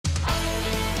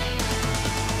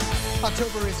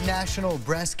October is National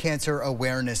Breast Cancer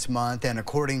Awareness Month, and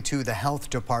according to the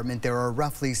Health Department, there are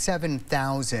roughly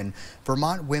 7,000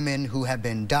 Vermont women who have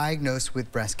been diagnosed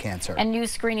with breast cancer. And new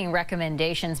screening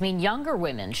recommendations mean younger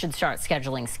women should start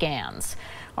scheduling scans.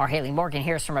 Our Haley Morgan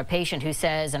hears from a patient who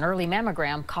says an early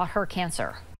mammogram caught her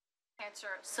cancer.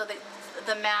 So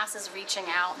the mass is reaching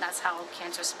out, and that's how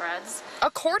cancer spreads.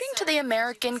 According to the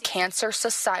American Cancer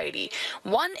Society,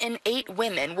 1 in 8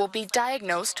 women will be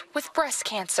diagnosed with breast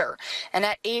cancer. And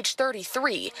at age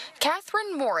 33,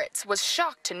 Catherine Moritz was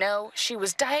shocked to know she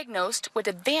was diagnosed with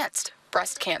advanced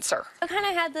breast cancer. I kind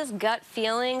of had this gut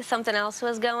feeling something else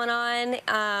was going on,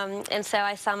 and so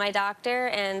I saw my doctor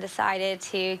and decided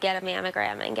to get a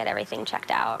mammogram and get everything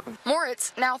checked out.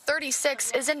 Moritz, now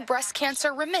 36, is in breast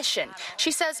cancer remission.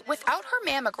 She says without her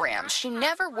mammogram, she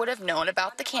never would have known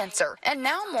about the cancer. And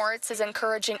now Moritz is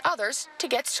encouraging others to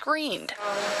get screened.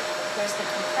 There's the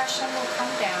compression will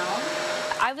come down.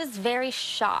 I was very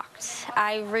shocked.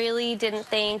 I really didn't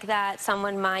think that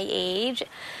someone my age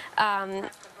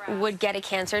would get a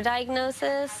cancer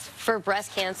diagnosis for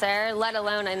breast cancer, let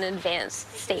alone an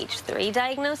advanced stage 3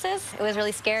 diagnosis. It was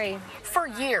really scary. For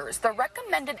years, the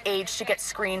recommended age to get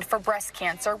screened for breast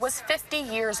cancer was 50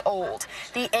 years old.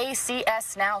 The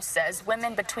ACS now says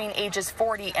women between ages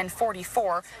 40 and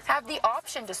 44 have the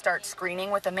option to start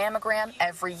screening with a mammogram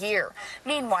every year.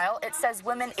 Meanwhile, it says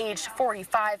women aged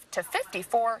 45 to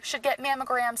 54 should get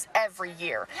mammograms every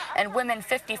year, and women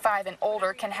 55 and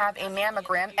older can have a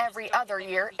mammogram every other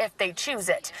year if they choose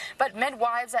it. But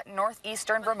midwives at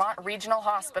Northeastern Vermont Regional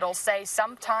Hospital say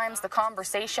sometimes the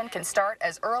conversation can start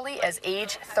as early as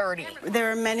age 30.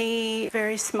 There are many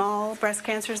very small breast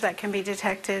cancers that can be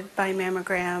detected by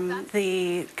mammogram.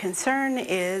 The concern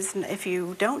is if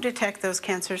you don't detect those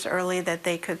cancers early, that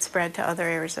they could spread to other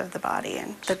areas of the body.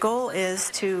 And the goal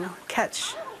is to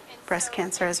catch breast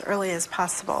cancer as early as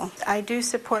possible. I do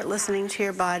support listening to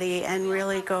your body and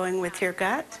really going with your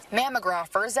gut.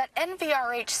 Mammographers at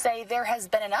NVRH say there has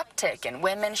been an uptick in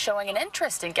women showing an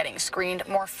interest in getting screened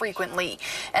more frequently.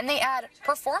 And they add,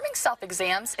 performing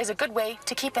self-exams is a good way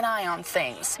to keep an eye on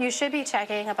things. You should be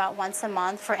checking about once a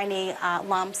month for any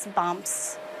lumps,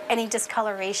 bumps, any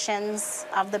discolorations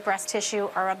of the breast tissue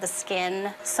or of the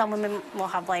skin. Some women will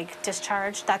have like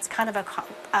discharge. That's kind of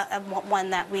one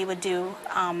that we would do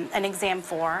an exam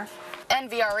for.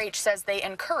 NVRH says they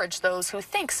encourage those who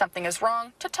think something is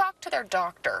wrong to talk to their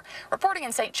doctor. Reporting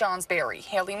in St. Johns Bury,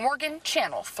 Haley Morgan,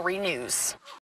 Channel 3 News.